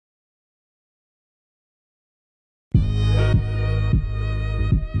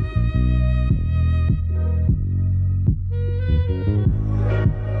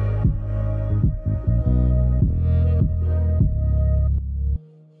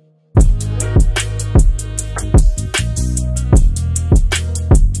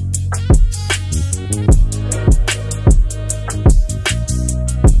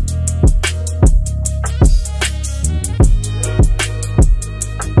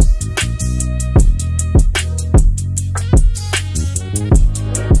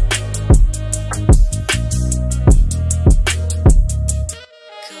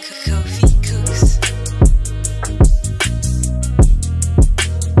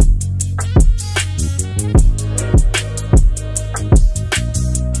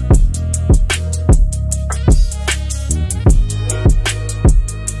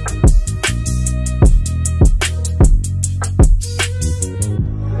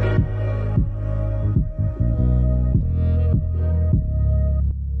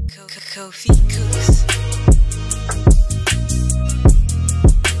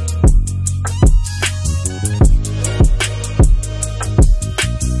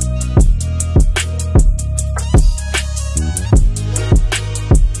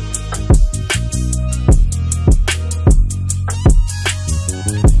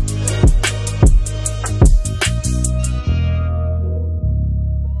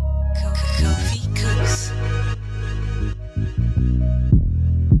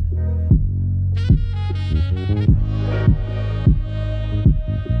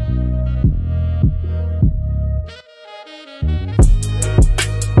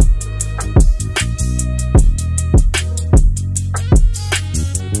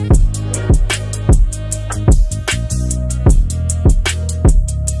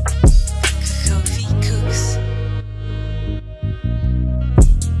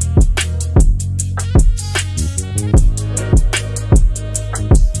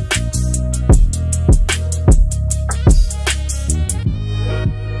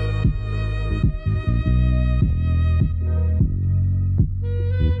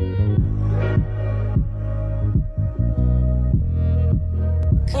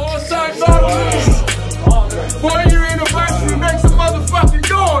Onsite battles! 4-year anniversary, make some motherfucking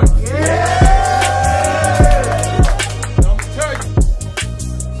noise! Yeah! I'm gonna tell you,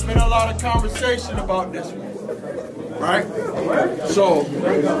 there's been a lot of conversation about this one, right? So,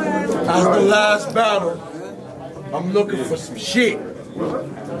 after the last battle, I'm looking for some shit.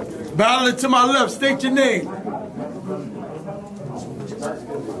 Battling to my left, state your name.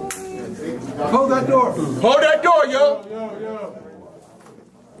 Hold that door. Hold that door, yo.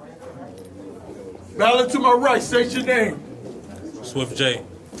 Battling to my right, state your name. Swiff J.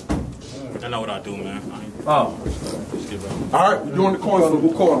 I know what I do, man. Oh. Alright, we're doing the coin flip.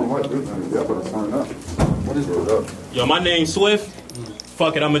 Who called it? Yo, my name's Swift.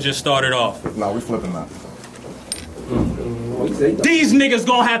 Fuck it, I'ma just start it off. Nah, we flipping that. These niggas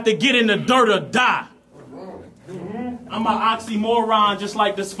gonna have to get in the dirt or die. I'm an oxymoron just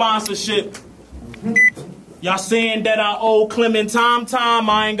like the sponsorship. Y'all saying that I owe Clement time,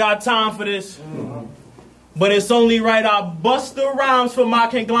 I ain't got time for this. But it's only right I bust the rhymes for my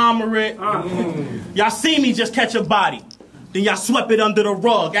conglomerate. Y'all see me just catch a body. Then y'all swept it under the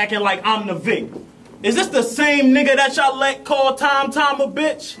rug, acting like I'm the Vic. Is this the same nigga that y'all let call Time a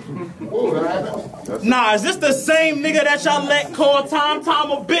bitch? Nah, is this the same nigga that y'all let call Time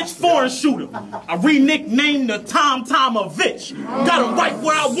a bitch? Foreign shooter. I re-nicknamed the Time a bitch. Got him right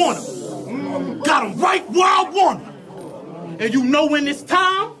where I want him. Got him right where I want him. And you know when it's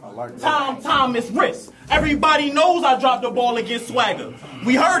time? Time is risk. Everybody knows I dropped the ball against Swagger.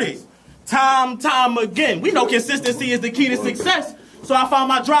 We heard it. Time again. We know consistency is the key to success. So I found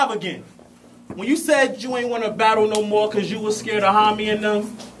my drive again. When you said you ain't want to battle no more because you was scared of Hami and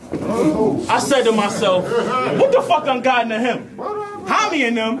them, I said to myself, what the fuck I'm gotten to him? Hami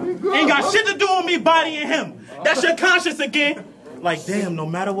and them ain't got shit to do with me bodying him. That's your conscience again. Like, damn, no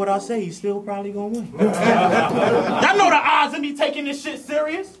matter what I say, he's still probably gonna win. Y'all know the odds of me taking this shit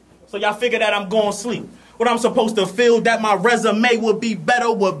serious? So y'all figure that I'm going to sleep. What I'm supposed to feel that my resume would be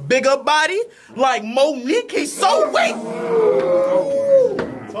better with bigger body? Like Monique, he's so weak.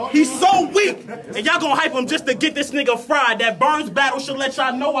 He's so weak. And y'all gonna hype him just to get this nigga fried. That Burns battle should let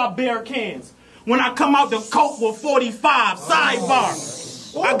y'all know I bear cans. When I come out the coat with 45, sidebar.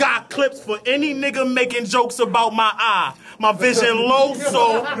 I got clips for any nigga making jokes about my eye. My vision low,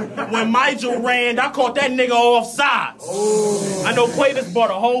 so when Nigel ran, I caught that nigga off sides. I know Quavis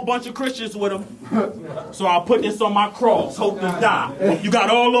brought a whole bunch of Christians with him. So I'll put this on my cross, hope to die. You got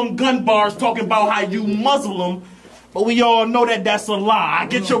all them gun bars talking about how you Muslim, but we all know that that's a lie. I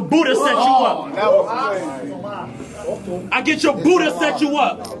get your Buddha set you up. I get your Buddha set you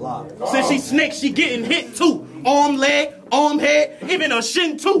up. Since she snake, she getting hit too. Arm, leg, arm, head, even a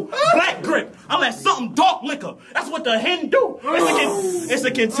shin too. Black grip. I let something dark liquor. That's what the hen do. It's a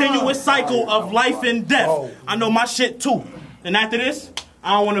continuous cycle of life and death. I know my shit too. And after this,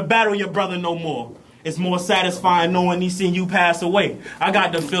 I don't want to battle your brother no more. It's more satisfying knowing he seen you pass away. I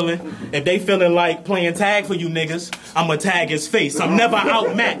got the feeling, if they feeling like playing tag for you niggas, I'ma tag his face. I'm never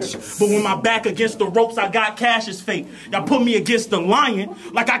outmatched. But when my back against the ropes, I got Cash's fate. Y'all put me against the lion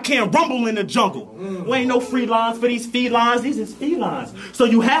like I can't rumble in the jungle. We ain't no free lines for these felines. These is felines. So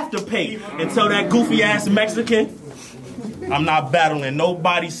you have to pay. And tell that goofy ass Mexican, I'm not battling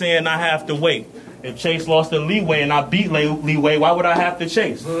nobody saying I have to wait. If Chase lost the leeway and I beat leeway, why would I have to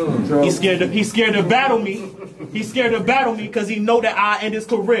chase? He's scared to battle me. He's scared to battle me because he know that I end his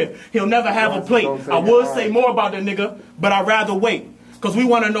career. He'll never have a plate. I would say more about the nigga, but I'd rather wait. Because we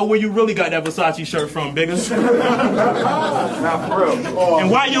want to know where you really got that Versace shirt from, Bigga. Not for real. And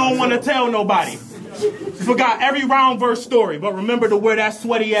why you don't want to tell nobody. You forgot every round verse story, but remember to wear that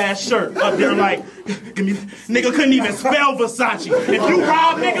sweaty ass shirt up there like, give me, nigga couldn't even spell Versace. If you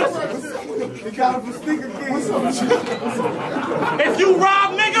rob niggas, if you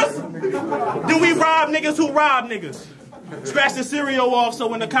rob niggas, then we rob niggas who rob niggas. Scratch the cereal off so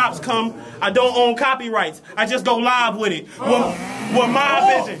when the cops come, I don't own copyrights. I just go live with it. With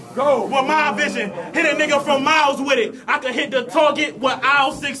my vision, hit a nigga from miles with it. I could hit the target where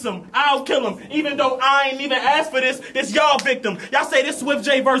I'll six him. I'll kill him. Even though I ain't even asked for this, this y'all victim. Y'all say this Swift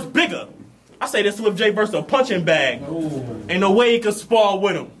J verse Bigga. I say this Swift J verse a punching bag. Ain't no way he could spar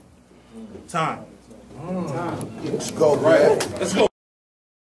with him. Time. Let's go, man. Let's go.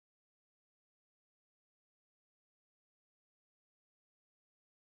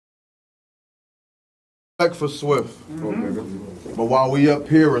 For Swiff. But while we up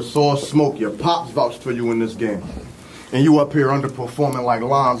here, it's all smoke. Your pops vouched for you in this game. And you up here underperforming like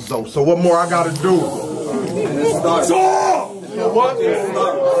Lonzo. So what more I gotta do? Talk! What?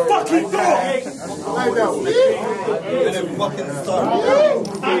 Fucking talk!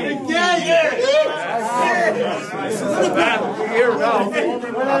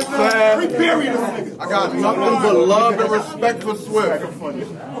 I got nothing but love and respect for Swift.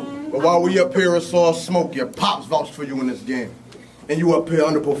 But while we up here, it's all smoke. Your pops vouched for you in this game. And you up here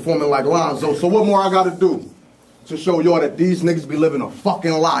underperforming like Lonzo. So what more I gotta do to show y'all that these niggas be living a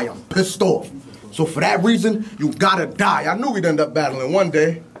fucking lie? I'm pissed off. So for that reason, you gotta die. I knew we'd end up battling one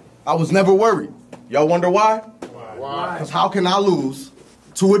day. I was never worried. Y'all wonder why? Why? Because how can I lose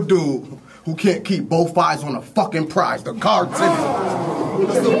to a dude who can't keep both eyes on a fucking prize? The card ticket.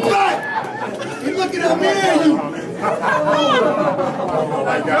 It's the fact! You looking at me and you.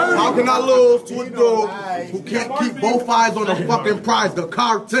 How can I lose to a dude who can't keep both eyes on the fucking prize, the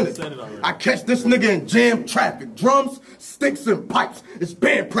car tennis? I catch this nigga in jam traffic, drums, sticks, and pipes. It's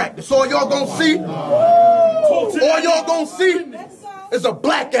band practice. All y'all gonna see? All y'all gonna see is a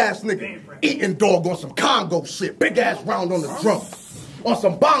black ass nigga eating dog on some Congo shit, big ass round on the drum, on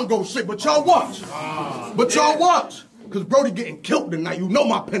some bongo shit. But y'all watch. But y'all watch. Cause Brody getting killed tonight. You know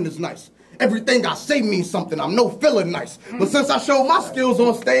my pen is nice. Everything I say means something. I'm no filler nice. But since I showed my skills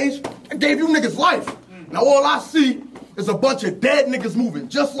on stage, I gave you niggas life. Now all I see is a bunch of dead niggas moving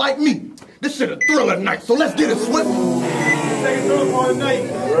just like me. This shit a thriller night, so let's get it Swift. This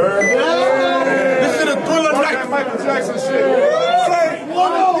shit a thriller night. Michael Jackson shit.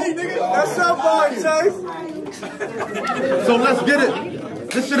 That's up, boy, Chase. So let's get it.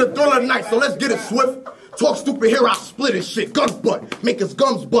 This shit a thriller night, so let's get it Swift. Talk stupid here, I split his shit. Gun butt, make his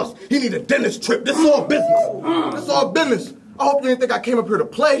gums bust. He need a dentist trip. This all business. This all business. I hope you didn't think I came up here to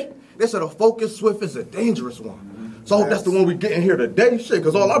play. They said a focus Swift is a dangerous one. So I hope that's the one we getting here today. Shit,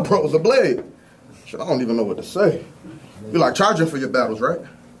 cause all I brought was a blade. Shit, I don't even know what to say. You like charging for your battles, right?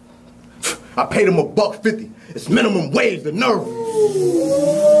 I paid him $1.50. It's minimum wage, the nerve.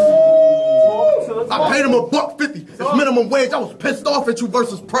 I paid him $1.50. It's minimum wage. I was pissed off at you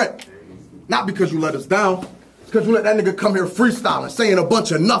versus Prep. Not because you let us down. It's because you let that nigga come here freestyling, saying a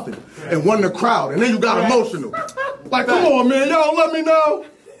bunch of nothing, and won the crowd, and then you got emotional. Like, come on, man, y'all let me know.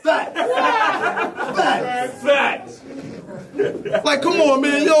 Facts. Facts. Like, come on,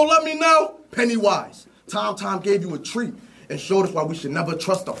 man, y'all let me know. Pennywise. Tom gave you a treat and showed us why we should never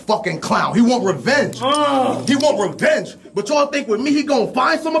trust a fucking clown. He want revenge. He want revenge. But y'all think with me he gonna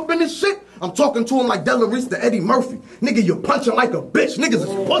find some up in this shit? I'm talking to him like Delarice to Eddie Murphy. Nigga, you're punching like a bitch. Niggas is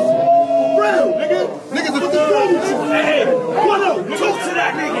pussy. Real, nigga. Niggas is pussy. Hey, what up? Talk to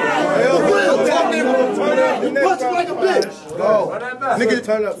that nigga. Real, talking. You punching like a bitch. Go. Nigga,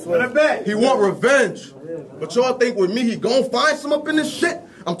 turn up. He want revenge. But y'all think with me he gonna find some up in this shit?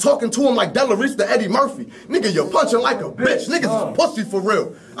 I'm talking to him like Delarice to Eddie Murphy. Nigga, you're punching like a bitch. Niggas is pussy for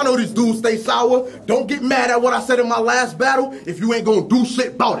real. I know these dudes stay sour. Don't get mad at what I said in my last battle if you ain't gonna do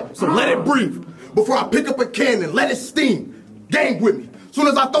shit about it. So let it breathe. Before I pick up a can and let it steam. Gang with me. Soon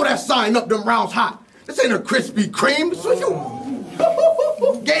as I throw that sign up, them rounds hot. This ain't a Krispy Kreme. So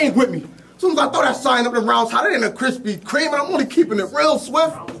you gang with me. Soon as I throw that sign up, them rounds hot. It ain't a Krispy Kreme, and I'm only keeping it real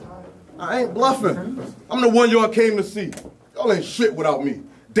Swift. I ain't bluffing. I'm the one y'all came to see. Y'all ain't shit without me.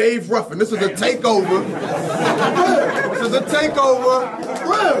 Dave Ruffin, this is a takeover. This is a takeover.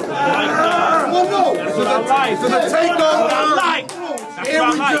 Real. This is a takeover. And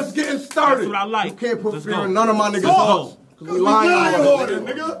we just getting started. That's what I like. You can't put fear in none of my niggas' hearts. Cause we lying on it,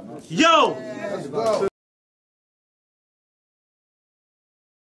 nigga. Yo. Let's go.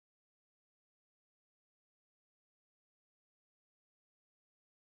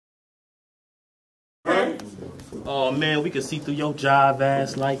 Oh man, we can see through your jive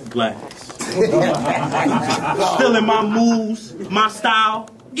ass like glass. Stealing my moves, my style,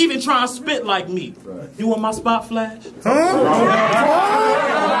 even trying to spit like me. You want my spot flash? You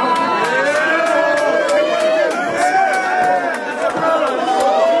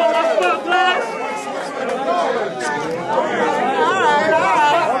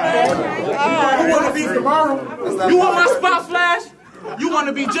want my spot flash? You want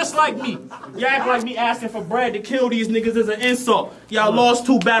to be just like me. You act like me asking for bread to kill these niggas is an insult. Y'all lost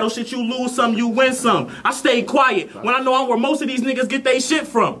 2 battles, shit, you lose some, you win some. I stayed quiet when I know I'm where most of these niggas get their shit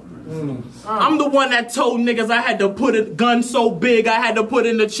from. I'm the one that told niggas I had to put a gun so big I had to put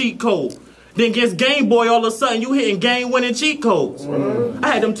in the cheat code. Then gets Game Boy, all of a sudden you hitting game-winning cheat codes. I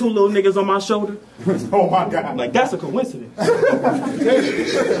had them 2 little niggas on my shoulder. Oh my God. Like, that's a coincidence. I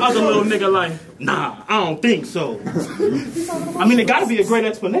was a little nigga like, nah, I don't think so. I mean, it gotta be a great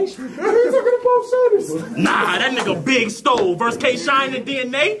explanation. He took it to both shoulders. Nah, that nigga Big stole. Verse K Shine and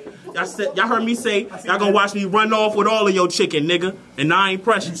DNA. Y'all heard me say, y'all gonna watch me run off with all of your chicken, nigga. And I ain't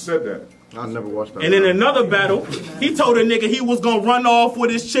precious. You said that. I never watched that. And in another battle, he told a nigga he was gonna run off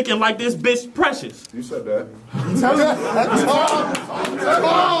with his chicken like this bitch precious. You said that.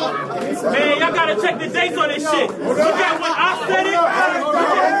 Man, y'all gotta check the dates on this shit. Look at when I said it.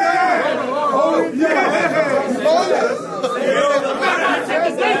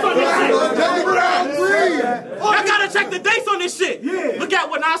 Y'all gotta check the dates on this shit. Look at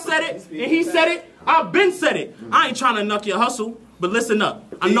when I said it and he said it. I've been said it. I ain't trying to knock your hustle. But listen up.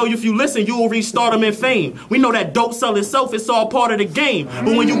 I know if you listen, you will reach stardom and fame. We know that dope sell itself, it's all part of the game.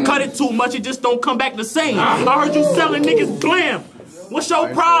 But when you cut it too much, it just don't come back the same. I heard you selling niggas glam. What's your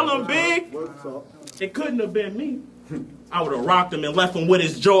problem, Big? It couldn't have been me. I would have rocked him and left him with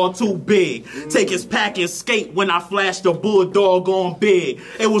his jaw too big. Take his pack and skate when I flashed the bulldog on Big.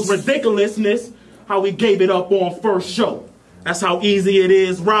 It was ridiculousness how we gave it up on first show. That's how easy it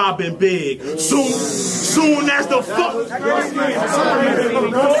is robbing Big. Soon as the fuck.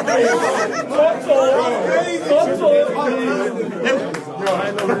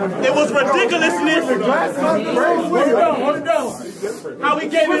 It was ridiculousness. How we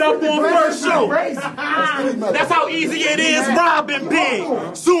gave it up on first show. That's how easy it is robbing Big.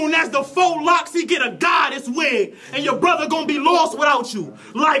 Soon as the foe locks, he get a goddess wig. And your brother gonna be lost without you.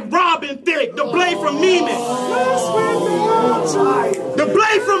 Like Robin Thicke, the blade from Neiman. The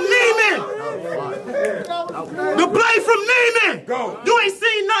blade from Neiman! The blade from Neiman! You ain't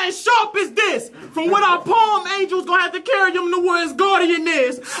seen nothing sharp as this. From what our palm angels gonna have to carry him to where his guardian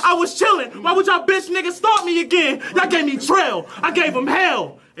is. I was chilling. Why would y'all bitch niggas start me again? Y'all gave me trail. I gave him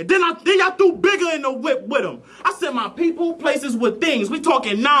hell. And then y'all threw Bigga in the whip with him. I sent my people places with things. We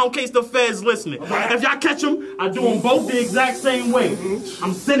talking now in case the feds listening. If y'all catch them, I do them both the exact same way.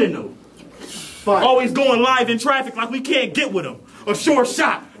 I'm sending them. Always going live in traffic like we can't get with him. A short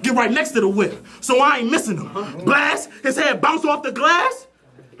shot, get right next to the whip. So I ain't missing him. Blast, his head bounce off the glass.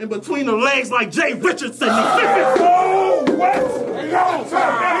 In between the legs like Jay Richardson. Oh, what? What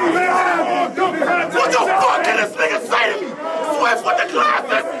the fuck did this nigga say to me? Swiff with the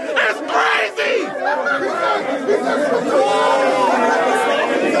glasses. It's crazy.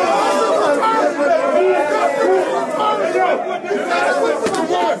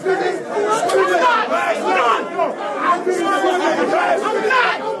 I'm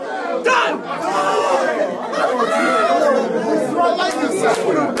not done.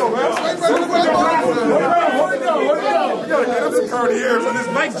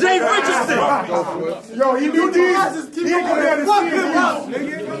 Like Jay Richardson. Yo, he knew these. He ain't gonna have to see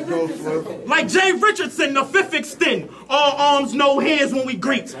these. Like Jay Richardson, the fifth extend. All arms, no hands when we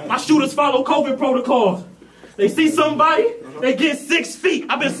greet. My shooters follow COVID protocols. They see somebody, they get 6 feet.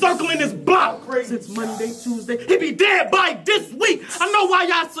 I've been circling this block since Monday, Tuesday. He be dead by this week. I know why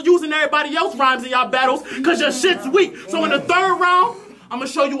y'all using everybody else rhymes in y'all battles, because your shit's weak. So in the 3rd round, I'm gonna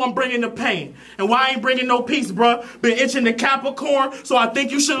show you I'm bringing the pain. And why I ain't bringing no peace, bruh. Been itching the Capricorn, so I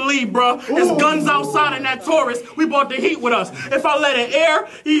think you should leave, bruh. There's guns outside in that Taurus. We brought the heat with us. If I let it air,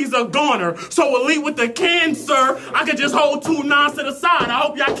 he's a goner. So elite with the cancer, I could just hold 2 nines to the side. I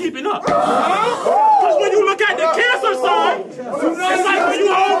hope y'all keeping up. Because when you look at the cancer side, it's like when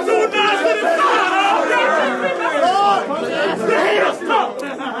you hold 2 nines to the side. The heat is tough.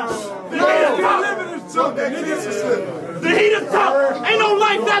 The heat is tough. The heat is tough. Ain't no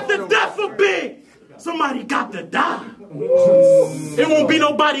life after death for Big. Somebody got to die. It won't be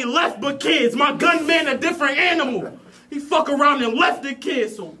nobody left but kids. My gunman a different animal. He fuck around and left the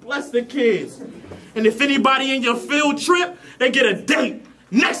kids, so bless the kids. And if anybody in your field trip, they get a date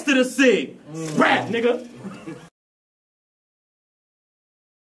next to the SIG. Rap, nigga.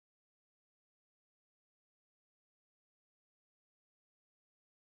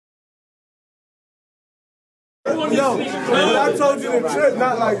 Yo, when I told you the trip,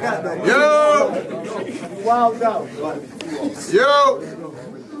 not like that though. Yo! Wild out. Yo!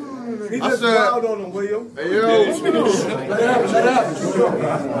 He just wild on him, William. Hey, yo! Shut up.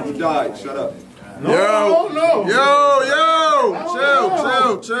 You died. Shut up. Yo! No. Yo!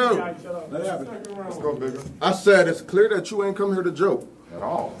 Chill. Let's go, Bigga. I said it's clear that you ain't come here to joke. At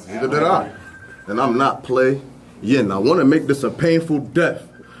all. Neither did I. And I'm not play. Yeah, I want to make this a painful death.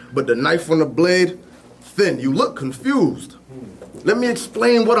 But the knife on the blade, thin. You look confused. Let me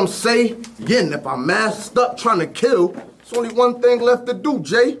explain what I'm saying. Yeah, if I'm masked up trying to kill, there's only one thing left to do,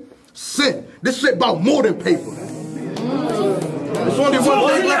 Jay. Sin. This shit about more than paper. There's only one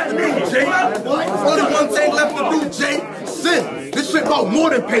thing left to do, Jay. There's only one thing left to do, Jay. Sin. This shit about more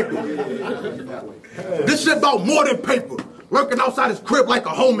than paper. This shit about more than paper. Lurking outside his crib like a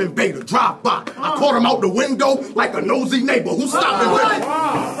home invader. Drive by. I caught him out the window like a nosy neighbor. Who's stopping Bigga?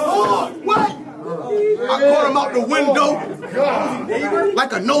 What? I caught him out the window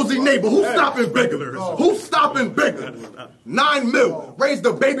like a nosy neighbor. Who's stopping Bigga? Who's stopping Bigga? 9 mil. Raised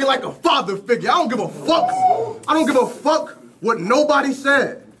the baby like a father figure. I don't give a fuck. I don't give a fuck what nobody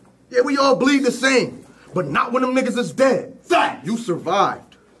said. Yeah, we all bleed the same. But not when them niggas is dead. You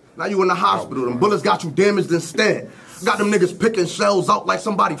survived. Now you in the hospital. Them bullets got you damaged instead. Got them niggas picking shells out like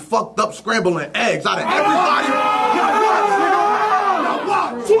somebody fucked up scrambling eggs out of everybody.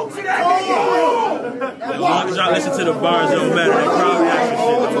 As long as y'all listen to the bars, it don't matter. That crowd reaction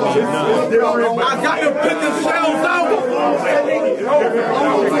shit. I got them picking shells out.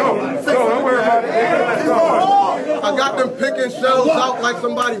 I got them picking shells out like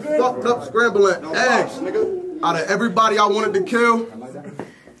somebody fucked up scrambling eggs. Out of everybody I wanted to kill,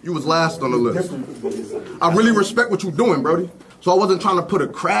 you was last on the list. I really respect what you doing, Brody. So I wasn't trying to put a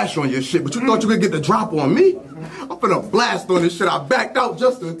crash on your shit, but you thought you could get the drop on me? I'm finna blast on this shit. I backed out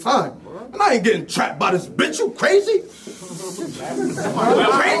just in time. And I ain't getting trapped by this bitch. You crazy? Crazy?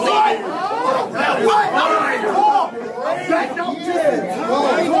 What?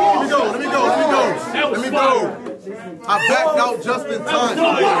 Let me go. I backed out just in time.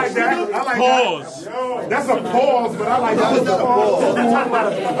 Pause. That's a pause, but I like that. That's a pause.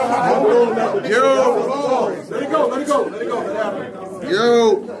 Yo,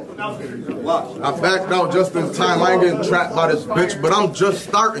 I backed out just in time. I ain't getting trapped by this bitch, but I'm just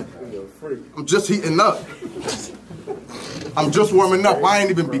starting. I'm just heating up. I'm just warming up. I ain't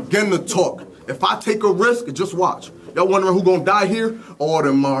even begin to talk. If I take a risk, just watch. Y'all wondering who gonna die here? Or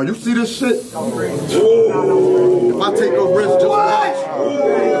tomorrow. You see this shit? If I take a risk, just watch.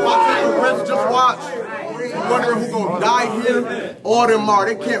 If I take a risk, just watch. You wondering who gonna die here? Or tomorrow.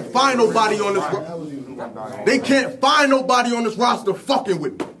 They can't find nobody on this. They can't find nobody on this roster fucking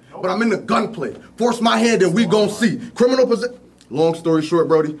with me. But I'm in the gunplay. Force my hand and we gon' see. Criminal possession. Long story short,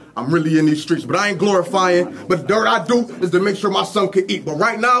 Brody, I'm really in these streets, but I ain't glorifying. But the dirt I do is to make sure my son can eat. But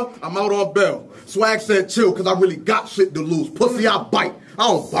right now, I'm out on bail. Swag said chill, cause I really got shit to lose. Pussy, I bite. I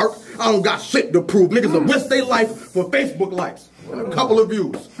don't bark. I don't got shit to prove. Niggas will risk their life for Facebook likes and a couple of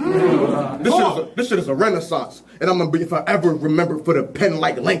views. This shit is a renaissance. And I'm gonna be forever remembered for the pen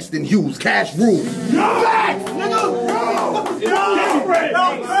like Langston Hughes. Cash rules. Cash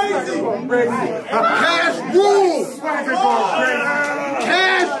rules.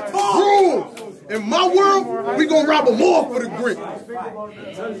 Cash rules. In my world, we gonna rob them all for the green.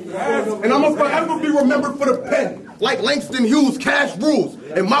 And I'm gonna forever be remembered for the pen. Like Langston Hughes, cash rules.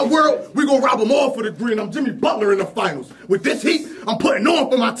 In my world, we gonna rob them all for the green. I'm Jimmy Butler in the finals. With this heat, I'm putting on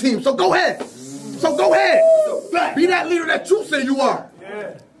for my team. So go ahead. Be that leader that you say you are.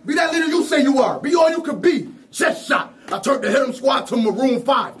 Be that leader you say you are. Be all you could be. Chest shot. I turned the Hit 'em squad to Maroon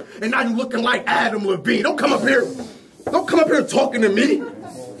 5. And now you looking like Adam Levine. Don't come up here talking to me.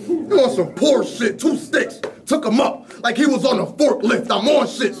 You want some poor shit. 2 sticks. Took him up like he was on a forklift. I'm on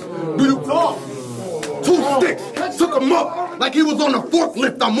shits. Do you talk? 2 sticks. Took him up like he was on a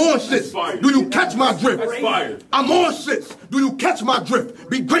forklift. I'm on shits. Do you catch my drift? I'm on shits. Do you catch my drift?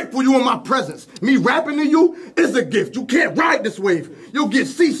 Be grateful you in my presence. Me rapping to you is a gift. You can't ride this wave. You'll get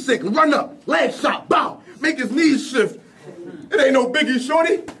seasick. Run up. Leg shot. Bow. Make his knees shift. It ain't no Biggie,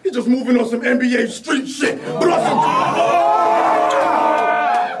 shorty. He just moving on some NBA street shit. But on some...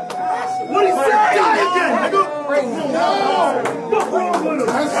 What he said? Die again, nigga.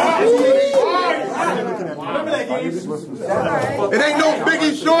 It ain't no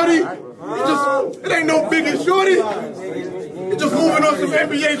Biggie, shorty. It ain't no Biggie, shorty. He just moving on some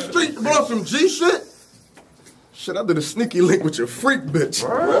NBA street, but on some G shit. Shit, I did a sneaky link with your freak bitch.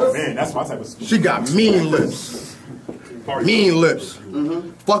 Man, that's my type of school. She got mean lips. Mean lips.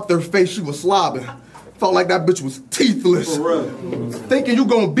 Fucked her face, she was slobbing. Felt like that bitch was teethless. Thinking you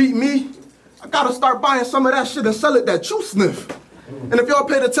gonna beat me? I gotta start buying some of that shit and sell it that you sniff. And if y'all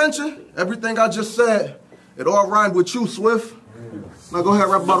paid attention, everything I just said, it all rhymed with you, Swiff. Now go ahead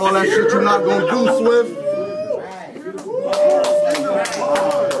and rap about all that shit you're not gonna do, Swiff.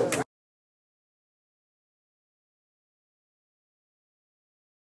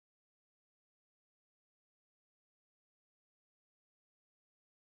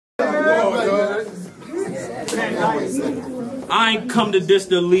 I ain't come to diss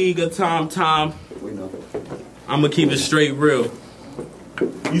the league of time. I'ma keep it straight real.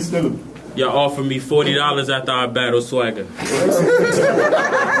 You still. Y'all offered me $40 after I battle Swagger.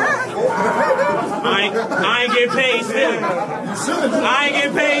 I ain't get paid still. I ain't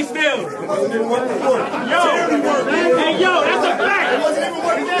get paid still. Yo, hey yo, that's a fact.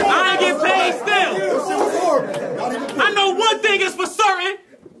 I ain't get paid still. I know one thing is for certain.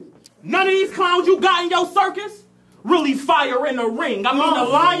 None of these clowns you got in your circus really fire in the ring. I mean, the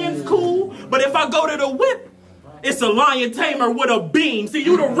lion's cool, but if I go to the whip, it's a lion tamer with a beam. See,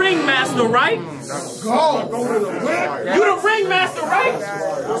 you the ringmaster, right? You the ringmaster,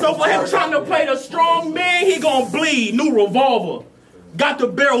 right? So for him trying to play the strong man, he gonna bleed. New revolver. Got the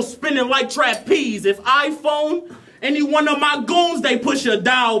barrel spinning like trapeze. If iPhone, any one of my goons, they push a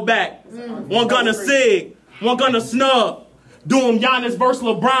dial back. One gonna sig, one gonna snub. Do him Giannis versus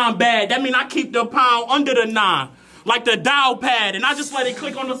LeBron bad. That mean I keep the pound under the 9. Like the dial pad, and I just let it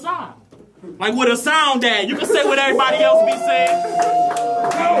click on the side. Like with a sound at. You can say what everybody else be saying.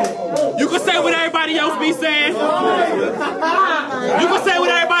 You can say what everybody else be saying. You can say what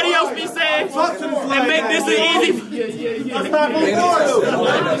everybody else be saying. And make this an easy.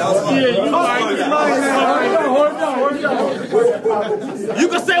 You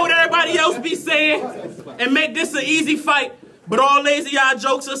can say what everybody else be saying and make this an easy fight. But all lazy-eyed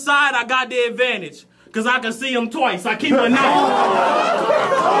jokes aside, I got the advantage. Because I can see them twice. I keep a knife.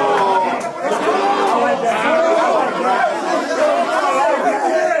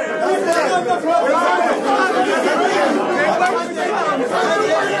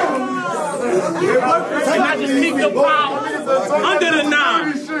 And I just keep the pound under the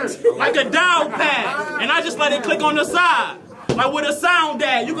 9. Like a dial pad. And I just let it click on the side. Like with a sound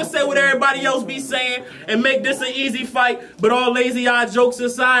at. You can say what everybody else be saying and make this an easy fight. But all lazy-eyed jokes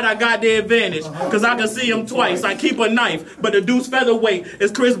aside, I got the advantage. Because I can see him twice. I keep a knife. But the dude's featherweight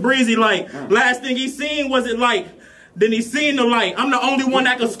is Chris Breezy light. Last thing he seen was it light. Then he seen the light. I'm the only one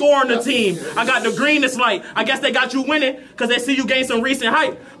that can score on the team. I got the greenest light. I guess they got you winning because they see you gain some recent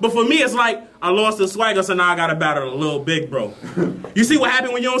hype. But for me, it's like I lost the Swagger, so now I got to battle a little big bro. You see what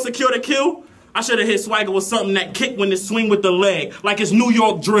happened when you don't secure the kill? I should have hit Swagger with something that kick when it swing with the leg, like it's New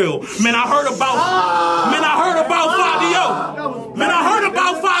York drill. Man, I heard about Fabio. Man, I heard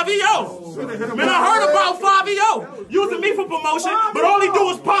about Fabio. Man, I heard about Fabio. Using me for promotion, but all he do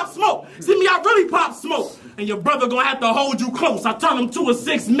is pop smoke. See me, I really pop smoke. And your brother gonna have to hold you close. I turn him to a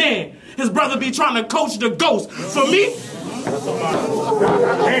 6th man. His brother be trying to coach the ghost. For me,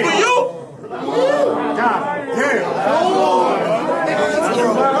 for you, God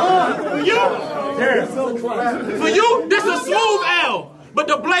for you, this a smooth L. But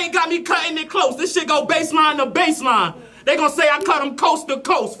the blade got me cutting it close. This shit go baseline to baseline. They gonna say I cut him coast to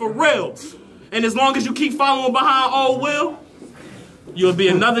coast, for real. And as long as you keep following behind Old Will, you'll be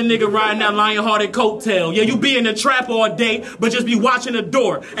another nigga riding that lion-hearted coattail. Yeah, you be in the trap all day, but just be watching the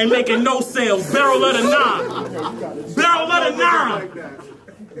door and making no sales. Barrel of the 9. Barrel of the 9.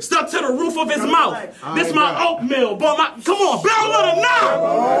 Stuck to the roof of his mouth. This my oatmeal, but come on, barrel of the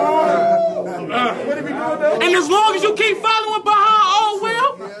 9. And as long as you keep following behind Old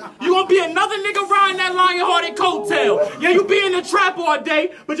Will, you gonna be another nigga riding that lion-hearted coattail. Yeah, you be in the trap all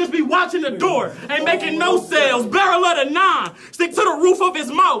day, but just be watching the door, ain't making no sales. Barrel of the 9, stick to the roof of his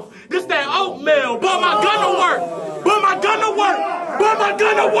mouth. This that oatmeal, but my gun to work. But my gun to work. But my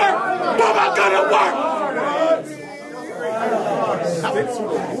gun to work. But my gun to work.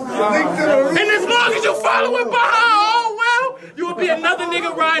 And as long as you following behind Old Will, you will be another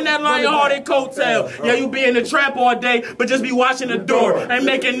nigga riding that lion-hearted coattail. Yeah, you be in the trap all day, but just be watching the door, ain't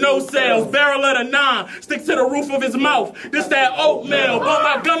making no sales. Barrel of the 9, stick to the roof of his mouth. This that oatmeal, but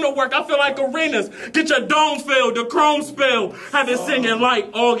my gun to work. I feel like arenas. Get your dome filled, the chrome spill. Have it singing like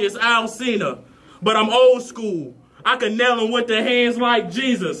August Alsina. But I'm old school. I can nail him with the hands like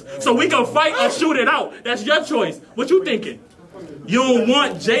Jesus. So we can fight or shoot it out. That's your choice. What you thinking? You don't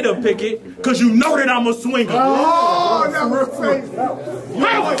want Jada Pickett because you know that I'm a swinger. Oh, that was crazy.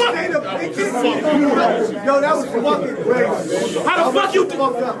 Jada Pickett? Yo, that was fucking crazy. How the fuck you? That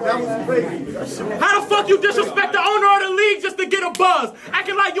was crazy. How the fuck you disrespect the owner of the league just to get a buzz?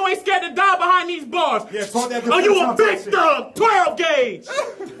 Acting like you ain't scared to die behind these bars. Yeah, talk that Are you a big thug? 12 gauge.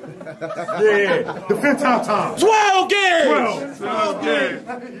 Yeah. Defend time. 12 gauge.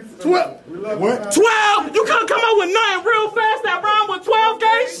 12. What? 12. You couldn't come up with nothing real fast that rhyme with 12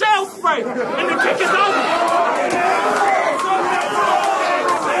 gauge shell spray. And the kick is over.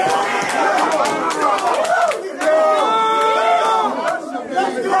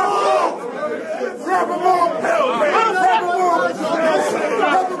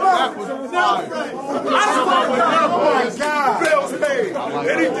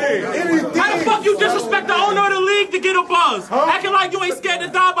 How the fuck you disrespect the owner of the league to get a buzz? Acting like you ain't scared to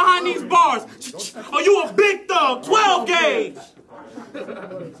die behind these bars. Or you a big thug, 12 gauge.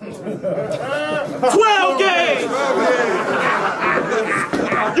 12 gauge.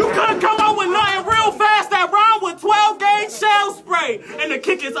 You couldn't come up with nothing real fast that rhyme with 12 gauge shell spray. And the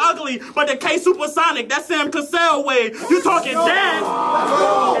kick is ugly, but the K supersonic, that's Sam Cassell wave. You talking dad?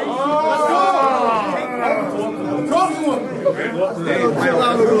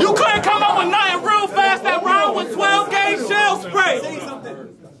 You couldn't come up with nothing real fast that rhyme with 12 gauge shell spray.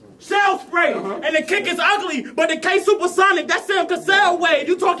 Shell spray. And the kick is ugly, but the K supersonic, that's Sam Cassell wave.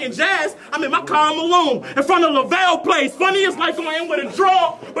 You talking jazz? I'm in my car alone in front of Lavelle Place. Funny as life gonna end with a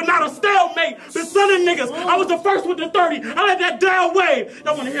draw, but not a stalemate. The son of niggas, I was the first with the 30. I let that down wave.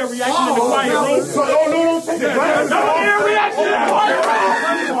 Y'all wanna hear a reaction in the quiet room? No, take that. Y'all wanna hear a reaction in the quiet room?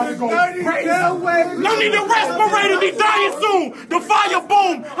 No need to respirator, be dying soon. The fire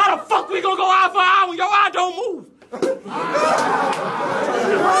boom. How the fuck we gonna go eye for eye when your eye don't move? That's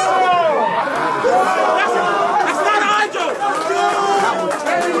not an eye joke.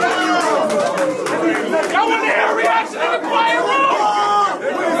 Y'all want to hear a reaction in the quiet room?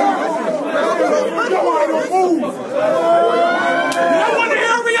 Y'all want to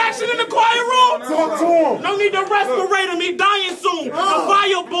hear a reaction in the quiet room? Talk to him. No need to respirator, me dying soon. The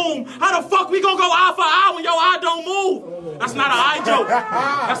fire boom. How the fuck we gonna go eye for eye when your eye don't move? That's not an eye joke.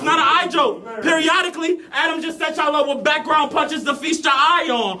 That's not an eye joke. Periodically, Adam just set y'all up with background punches to feast your eye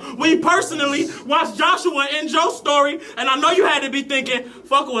on. We personally watched Joshua and Joe's story, and I know you had to be thinking,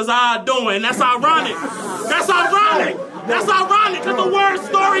 fuck what was I doing? That's ironic. That's ironic. That's ironic, because the word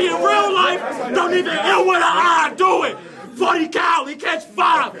story in real life don't even end with an I do it. 40 cal, he catch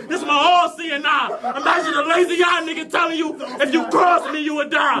 5. This is my all-seeing eye. Imagine a lazy eye nigga telling you, if you cross me, you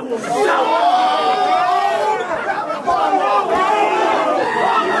would die.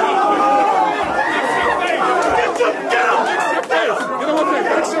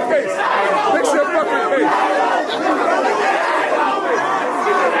 Fix your face. Fix your fucking face.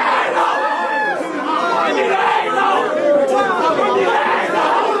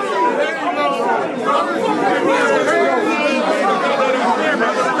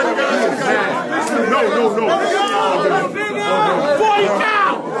 No.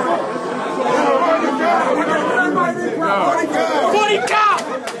 40 cal.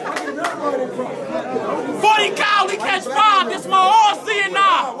 40 cal, he catch 5. This my all-seeing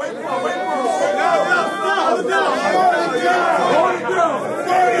eye.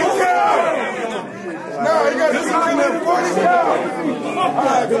 No, you got to 40 cal. All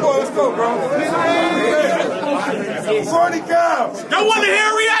right, come on, let's go, bro. 40 cal. Y'all want to hear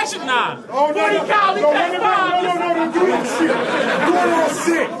a reaction? Nah. 40 cal, he catch 5. No, do that shit. Do that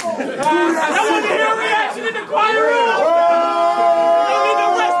shit. Y'all want to hear a reaction in the quiet room?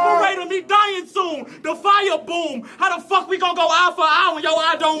 Me dying soon. The fire boom. How the fuck we gonna go eye for eye when your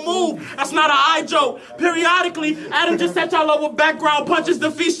eye don't move? That's not an eye joke. Periodically, Adam just set y'all up with background punches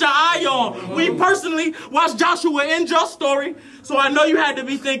to feast your eye on. We personally watched Joshua and Joe's story, so I know you had to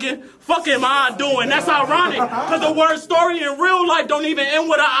be thinking, fuck am I doing? That's ironic, because the word story in real life don't even end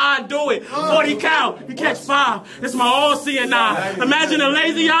with an I do it. 40 cal, you catch 5. It's my all-seeing eye. Imagine a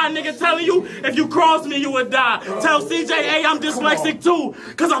lazy eye nigga telling you, if you cross me, you would die. Tell CJA I'm dyslexic too,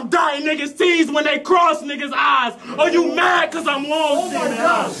 because I'm dying niggas' T's when they cross niggas' eyes. Or you mad because I'm long-seeing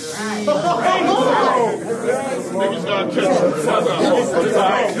eyes. Niggas gotta catch the fuck up.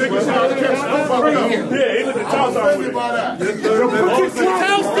 Niggas gotta catch the fuck up. Yeah, he looked at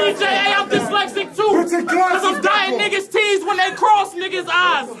Tell CJA I'm dyslexic too, because I'm dying niggas' T's when they cross niggas'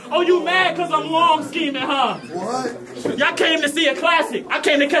 eyes. Oh, you mad because I'm long scheming, huh? What? Y'all came to see a classic. I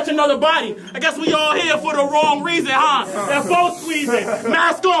came to catch another body. I guess we all here for the wrong reason, huh? That both squeezing,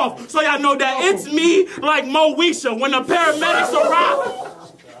 mask off, so y'all know that it's me like Moesha when the paramedics arrive.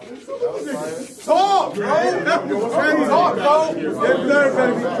 Talk, bro. Talk, bro. That bird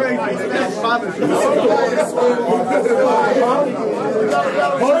better be crazy.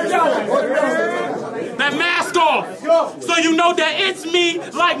 That mask off, so you know that it's me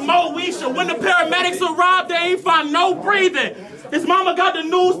like Moesha. When the paramedics arrived, they ain't find no breathing. His mama got the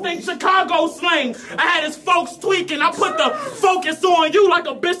news thing, Chicago slang. I had his folks tweaking. I put the focus on you like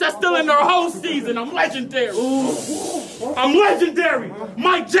a bitch that's still in her whole season. I'm legendary. I'm legendary.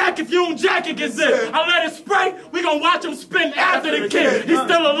 Mike Jack, if you don't jack it, gets it. I let it spray. We gonna watch him spin after the kid. He's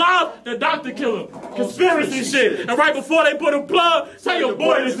still alive. The doctor kill him. Conspiracy shit. And right before they put a plug, tell your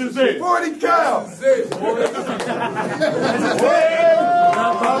boy this is it. 40 cal. This is it, boy.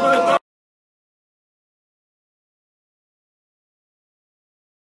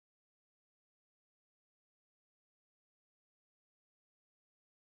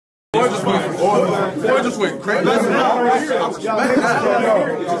 Boy just went crazy.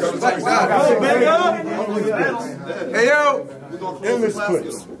 Hey yo, Endless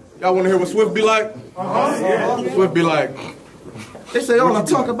clips. y'all wanna hear what Swift be like? Swift be like, they say all I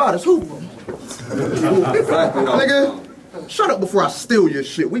talk about is hoop. Nigga, shut up before I steal your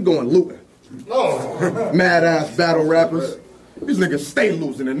shit. We going looting. Mad ass battle rappers. These niggas stay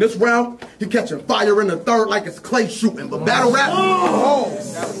losing. In this round, he catching fire in the third like it's clay shooting. But battle rap,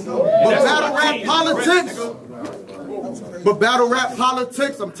 but battle rap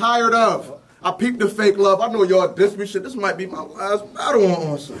politics, I'm tired of. I peeped the fake love. I know y'all diss me shit. This might be my last battle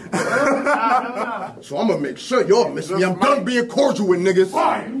on Onsite. So I'm gonna make sure y'all miss me. I'm done being cordial with niggas.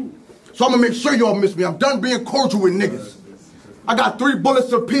 So I'm gonna make sure y'all miss me. I'm done being cordial with niggas. I got 3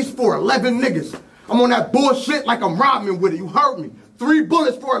 bullets apiece for 11 niggas. I'm on that bullshit like I'm rhyming with it. You heard me. 3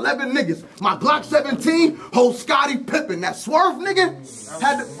 bullets for 11 niggas. My Glock 17 holds Scottie Pippen. That Swerve nigga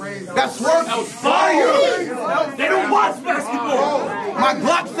that Swerve. That was fire. They don't watch basketball. My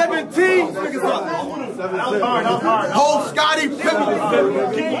Glock 17 holds Scottie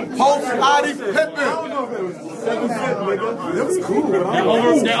Pippen. Holds Scottie Pippen. That was cool. They're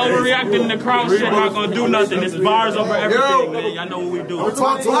overreacting. The crowd shit not gonna do nothing. It's bars over everything, man. Y'all know what we do. My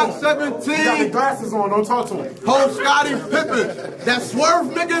Glock 17 He got the glasses on. Don't talk to him. holds Scottie Pippen. That Swerve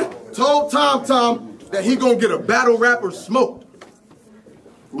nigga told Tom that he gonna get a battle rapper smoked.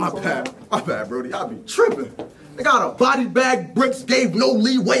 My bad, Brody. I be tripping. They got a body bag, bricks, gave no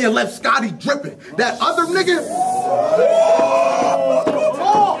leeway and left Scotty dripping. That other nigga.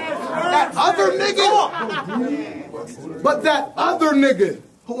 But that other nigga,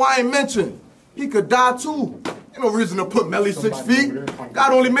 who I ain't mentioned, he could die too. Ain't no reason to put Melly 6 feet.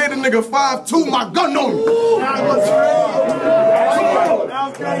 God only made a nigga 5'2", my gun on me.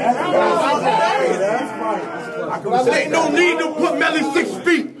 Ain't no need to put Melly 6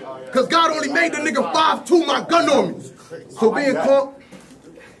 feet. Cause God only made the nigga 5'2", my gun on me. So being calm,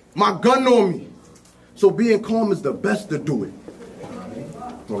 my gun on me. So being calm is the best to do it.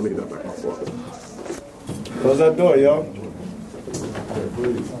 Close that door, yo.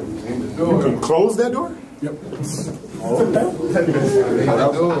 You can close that door? Yep. I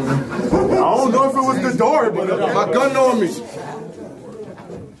don't know if it was the door, but my gun on me.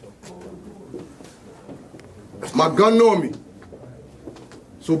 My gun on me.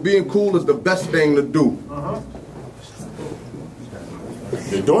 So being cool is the best thing to do.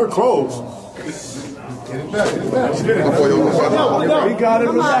 The door closed. Get it back. We got it.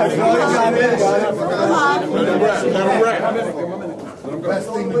 Let him rap. Best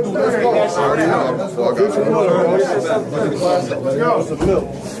thing to do. Let's go. Let's go.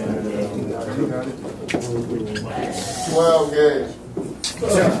 12 gauge.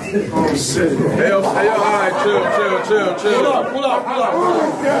 Oh shit. Hey, all right, chill. Pull up.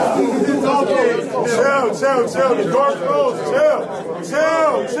 Chill. The door closed. Chill.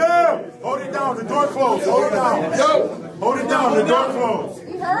 Hold it down. The door closed. Hold it down. Hold it down. The door closed.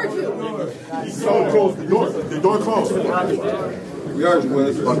 He heard you. He's so close. The door closed. We heard you,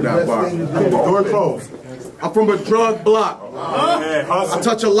 Willis. Fuck that bar. The door closed. I'm from a drug block. I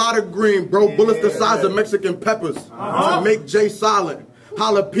touch a lot of green, bro. Bullets the size of Mexican peppers. To make Jay silent.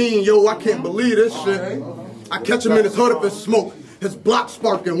 Jalapeno, I can't believe this shit. I catch him in his hood up in smoke. His block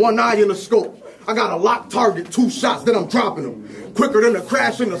sparking, 1 eye in the scope. I got a locked target, 2 shots, then I'm dropping them. Quicker than a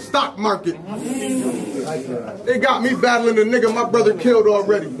crash in the stock market. They got me battling the nigga my brother killed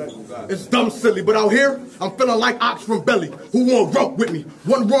already. It's dumb silly, but out here, I'm feeling like Ox from Belly. Who won't rope with me?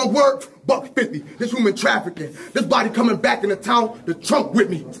 One wrong word, $150. This human trafficking. This body coming back into town, the trunk with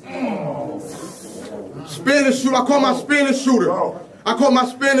me. Spanish shooter, I call my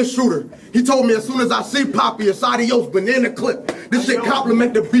Spanish shooter. He told me as soon as I see Poppy, it's adios, banana clip. This shit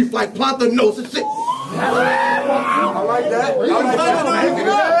compliment the beef like Planta nose. This shit. I like that.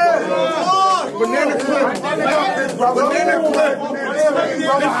 Banana clip.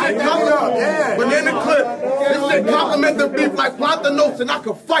 Banana clip. This shit compliment the beef like Planta nose, and I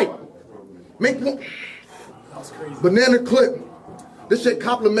could fight. Make one. Banana clip. This shit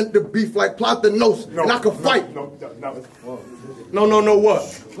compliment the beef like plot the nose, and I can fight. No,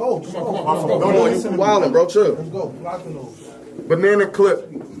 what? Go. No, you wildin', bro, chill. Let's go. Plot the nose. Banana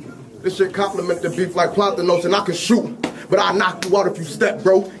clip. This shit compliment the beef like plot the nose, and I can shoot. But I knock you out if you step,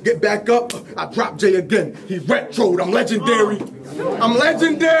 bro. Get back up, I drop Jay again. He retroed, I'm legendary. I'm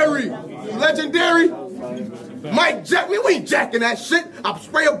legendary. Legendary. Mike Jack, me, we ain't jacking that shit. I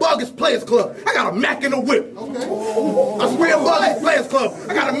spray a bug, it's Players Club. I got a Mac in the whip. I spray a bug, it's Players Club.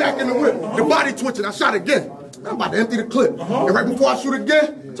 I got a Mac in the whip. The body twitching, I shot again. I'm about to empty the clip. And right before I shoot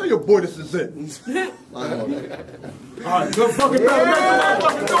again, tell your boy this is it. All right, good fucking battle. Make the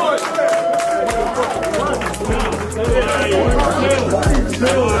motherfucking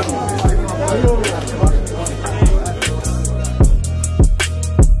noise.